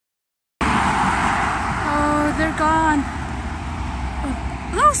they're gone. Oh,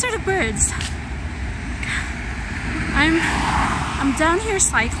 those are the birds. I'm down here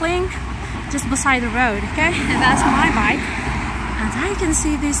cycling just beside the road, okay? And that's my bike. And I can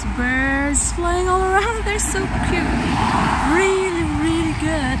see these birds flying all around. They're so cute. Really, really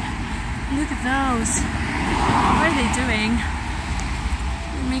good. Look at those. What are they doing?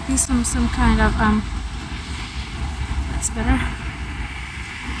 They're making some kind of that's better.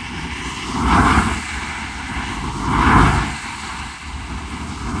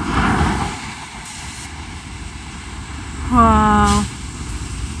 Wow.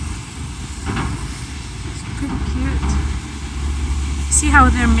 It's pretty cute. See how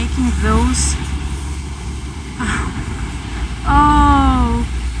they're making those? Oh,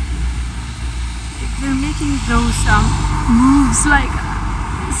 they're making those moves like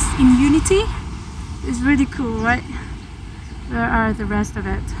in unity. It's really cool, right? Where are the rest of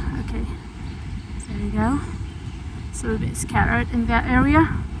it? Okay, so there you go. It's a little bit scattered in that area,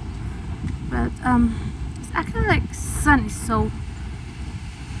 but it's actually like sun is so.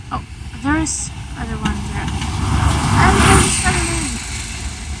 Oh, there's other one there. And there's coming.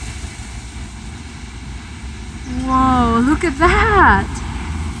 Whoa! Look at that!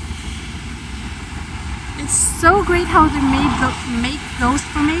 It's so great how they make those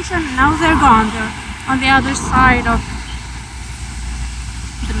formations. Now they're gone. They're on the other side of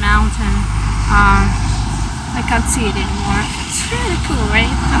the mountain. I can't see it anymore. It's really cool,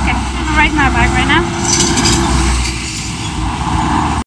 right? Okay, I'm gonna ride my bike right now.